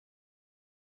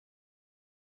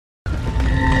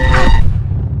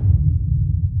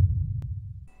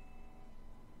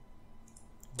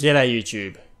G'day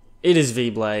YouTube, it is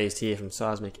VBlazed here from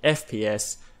Seismic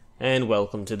FPS and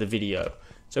welcome to the video.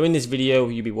 So in this video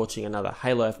you'll be watching another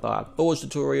Halo 5 Forge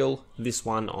tutorial, this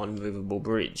one on Movable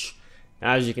Bridge.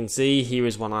 Now, as you can see, here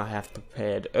is one I have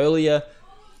prepared earlier,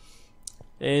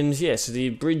 and yeah, so the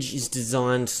bridge is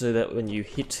designed so that when you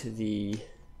hit the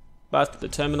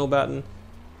terminal button,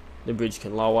 the bridge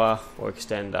can lower or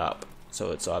extend up,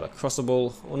 so it's either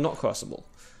crossable or not crossable.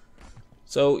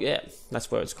 So yeah, that's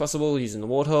where it's crossable using the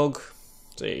Warthog.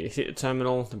 So you hit the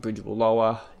terminal, the bridge will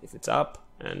lower if it's up,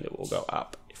 and it will go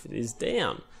up if it is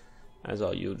down, as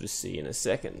you'll just see in a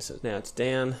second. So now it's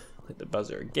down, hit the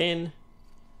buzzer again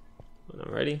when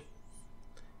I'm ready,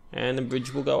 and the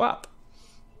bridge will go up,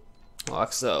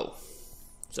 like so.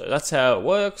 So that's how it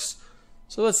works.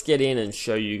 So let's get in and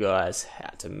show you guys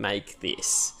how to make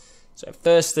this. So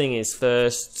first thing is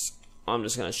first, I'm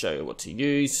just going to show you what to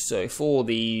use. So for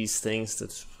these things,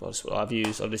 that's what I've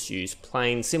used. I've just used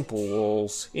plain, simple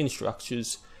walls in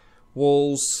structures,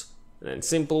 walls, and then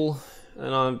simple,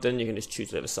 and then you can just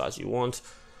choose whatever size you want.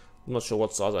 I'm not sure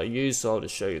what size I use, so I'll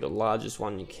just show you the largest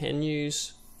one you can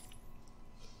use.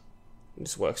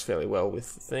 This works fairly well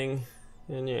with the thing,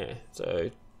 and yeah, so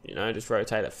just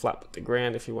rotate it flat with the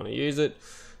ground if you want to use it.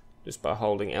 Just by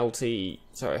holding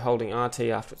holding RT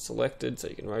after it's selected, so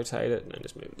you can rotate it and then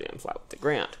just move it down flat with the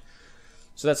ground.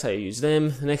 So that's how you use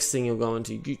them. The next thing I'm going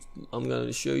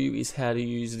to show you is how to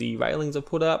use the railings I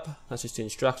put up. That's just in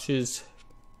structures,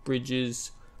 bridges.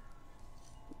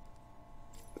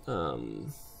 I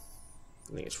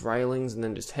think it's railings and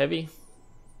then just heavy.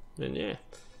 And yeah,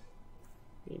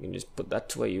 you can just put that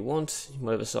to where you want,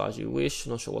 whatever size you wish.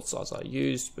 I'm not sure what size I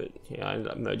used, but yeah, I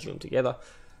ended up merging them together.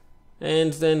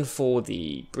 And then for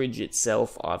the bridge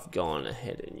itself, I've gone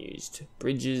ahead and used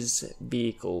bridges,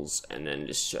 vehicles, and then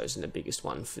just chosen the biggest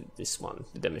one for this one,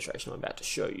 the demonstration I'm about to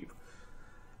show you.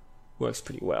 Works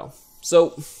pretty well.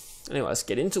 So anyway, let's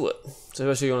get into it. So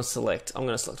first you want to select, I'm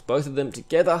going to select both of them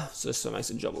together, so it makes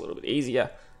the job a little bit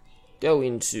easier. Go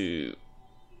into,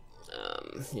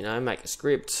 make a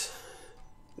script,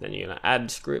 then you're going to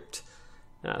add script.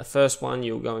 Now the first one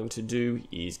you're going to do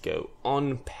is go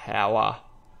on power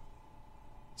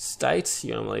state.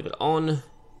 You're going to leave it on, and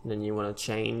then you want to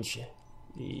change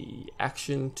the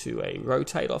action to a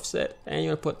rotate offset, and you're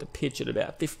going to put the pitch at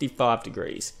about 55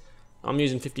 degrees. I'm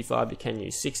using 55, you can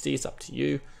use 60, it's up to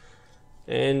you.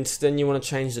 And then you want to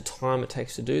change the time it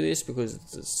takes to do this, because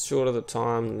the shorter the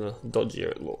time, the dodgier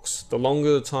it looks. The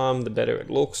longer the time, the better it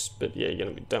looks, but yeah, you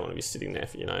don't want to be sitting there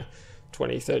for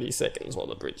 20-30 seconds while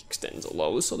the bridge extends or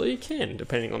lowers, although you can,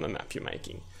 depending on the map you're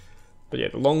making. But yeah,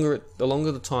 the longer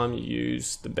the time you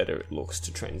use, the better it looks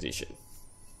to transition.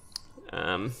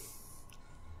 So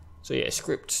yeah,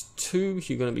 script 2,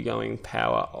 you're going to be going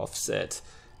power offset,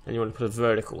 and you want to put a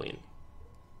vertical in.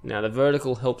 Now the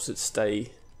vertical helps it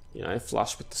stay,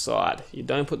 flush with the side. You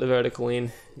don't put the vertical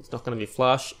in, it's not going to be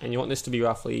flush, and you want this to be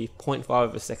roughly 0.5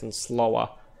 of a second slower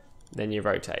than your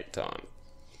rotate time,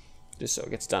 just so it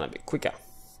gets done a bit quicker.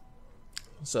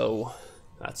 So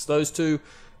that's those two.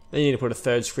 Then you need to put a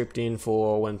third script in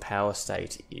for when power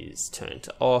state is turned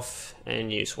to off, and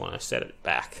you just want to set it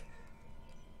back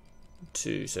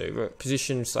to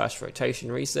position /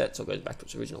 rotation reset, so it goes back to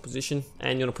its original position.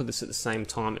 And you want to put this at the same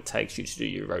time it takes you to do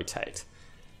your rotate,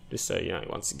 just so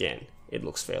once again it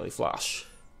looks fairly flush.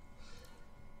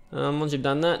 Once you've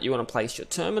done that, you want to place your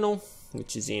terminal,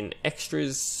 which is in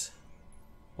extras.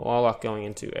 Well, I like going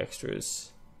into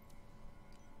extras.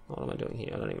 What am I doing here?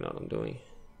 I don't even know what I'm doing,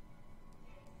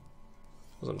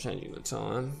 because I'm changing the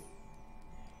time.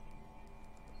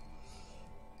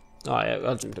 Oh yeah,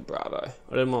 I'll jump to Bravo.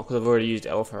 I didn't want, because I've already used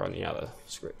Alpha on the other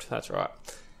script. That's right.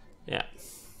 Yeah.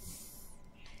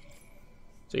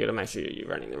 So you got to make sure you're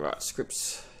running the right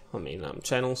scripts.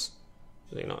 Channels.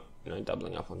 So you're not,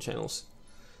 doubling up on channels.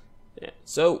 Yeah.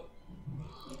 So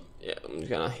yeah, I'm just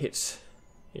gonna hit,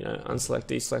 unselect,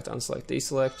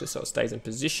 deselect, just so it stays in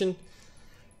position.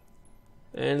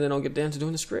 And then I'll get down to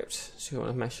doing the script. So you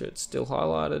want to make sure it's still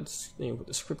highlighted. Then you put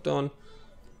the script on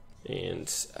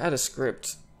and add a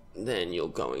script. Then you're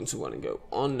going to want to go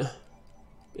on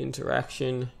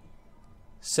interaction,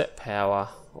 set power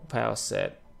or power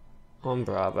set on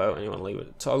Bravo, and you want to leave it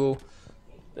at toggle.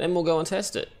 Then we'll go and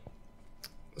test it.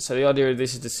 So the idea of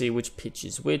this is to see which pitch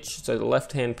is which. So the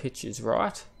left hand pitch is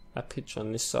right. That pitch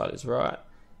on this side is right.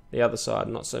 The other side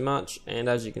not so much. And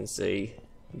as you can see,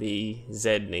 the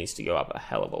Z needs to go up a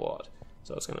hell of a lot,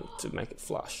 so it's going to make it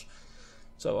flush.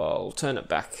 So I'll turn it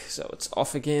back so it's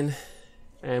off again,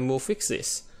 and we'll fix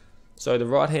this. So the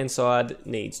right hand side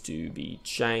needs to be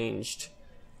changed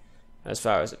as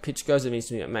far as the pitch goes. It needs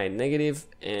to be made negative,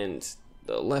 and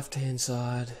the left hand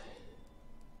side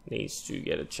needs to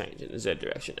get a change in the Z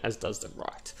direction, as does the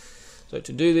right. So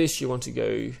to do this, you want to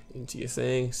go into your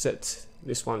thing, set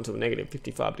this one to a negative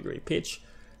 55-degree pitch,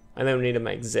 and then we need to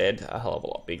make Z a hell of a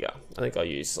lot bigger. I think I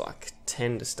use like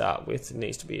 10 to start with. It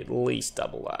needs to be at least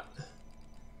double that.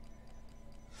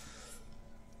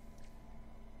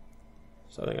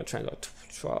 So I think I'll try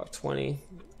like 20,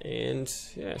 and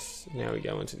yes, now we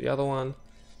go into the other one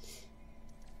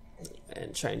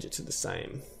and change it to the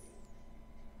same.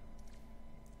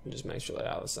 And just make sure they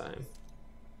are the same.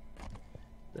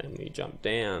 Then we jump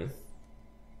down,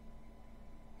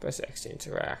 press X to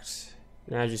interact.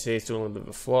 Now as you see, it's doing a little bit of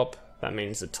a flop. That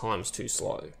means the time's too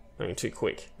slow, I mean too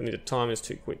quick. The time is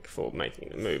too quick for making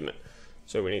the movement.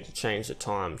 So we need to change the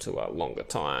time to a longer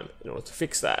time in order to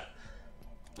fix that.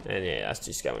 And yeah, that's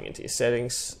just going into your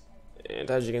settings.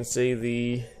 And as you can see,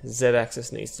 the Z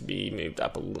axis needs to be moved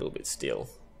up a little bit still.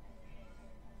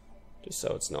 Just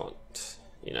so it's not,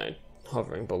 you know,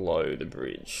 hovering below the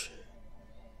bridge.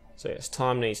 So yes,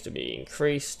 time needs to be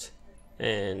increased,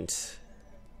 and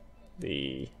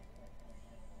the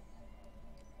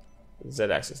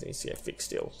Z-axis needs to get fixed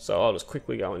still. So I'll just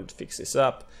quickly go and fix this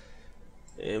up,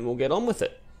 and we'll get on with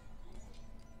it.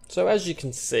 So as you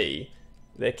can see,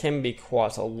 there can be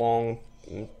quite a long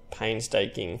and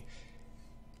painstaking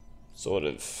sort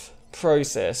of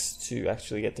process to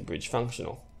actually get the bridge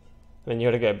functional. And then you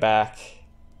got to go back,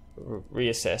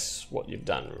 reassess what you've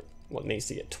done, what needs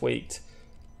to get tweaked,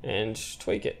 and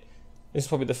tweak it. This is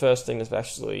probably the first thing that's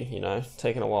actually, you know,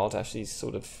 taken a while to actually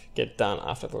sort of get done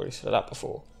after I've already set it up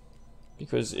before.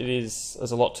 Because there's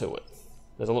a lot to it.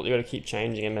 There's a lot you got to keep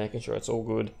changing and making sure it's all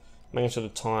good, making sure the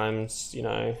times, you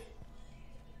know,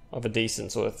 of a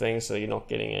decent sort of thing, so you're not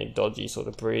getting a dodgy sort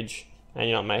of bridge, and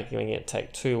you're not making it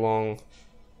take too long.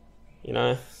 You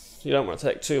know, you don't want to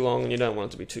take too long, and you don't want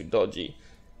it to be too dodgy.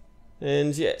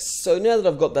 And yes, so now that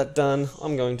I've got that done,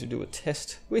 I'm going to do a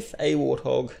test with a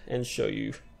Warthog and show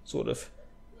you sort of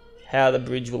how the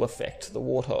bridge will affect the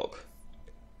Warthog.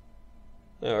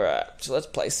 Alright, so let's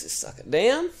place this sucker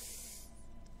down.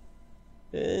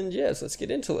 And yes, let's get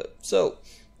into it. So,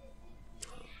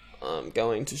 I'm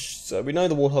going to, so we know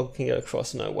the Warthog can get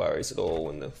across, no worries at all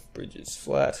when the bridge is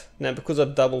flat. Now because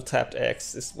I've double tapped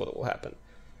X, this is what will happen.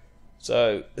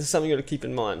 So this is something you got to keep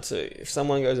in mind too. If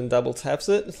someone goes and double taps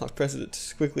it, like presses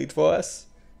it quickly twice,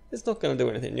 it's not going to do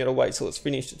anything. You got to wait till it's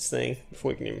finished its thing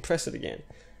before you can even press it again.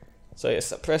 So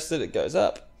yes, I pressed it, it goes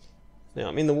up. Now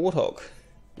I'm in the Warthog.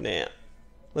 Now,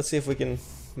 let's see if we can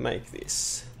make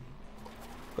this.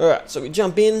 Alright, so we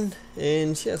jump in,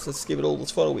 and yes, let's give it all the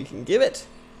throttle we can give it.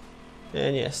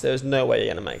 And yes, there's no way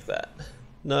you're going to make that.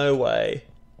 No way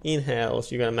in hell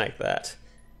you're going to make that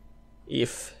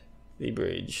if the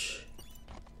bridge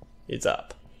is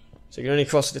up. So you can only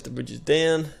cross it if the bridge is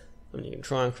down, and you can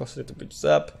try and cross it if the bridge is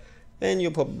up, and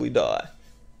you'll probably die,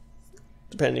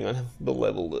 depending on the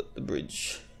level that the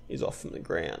bridge is off from the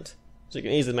ground. So you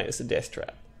can easily make this a death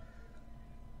trap.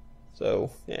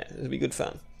 So yeah, it'll be good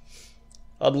fun.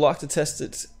 I'd like to test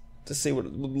it to see what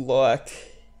it would look like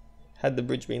had the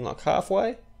bridge been like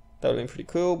halfway. That would have been pretty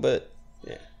cool, but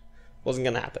yeah, wasn't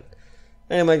gonna happen.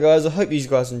 Anyway guys, I hope you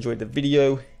guys enjoyed the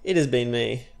video. It has been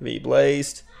me, V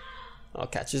Blazed. I'll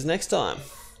catch you next time.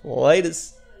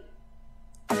 Laters.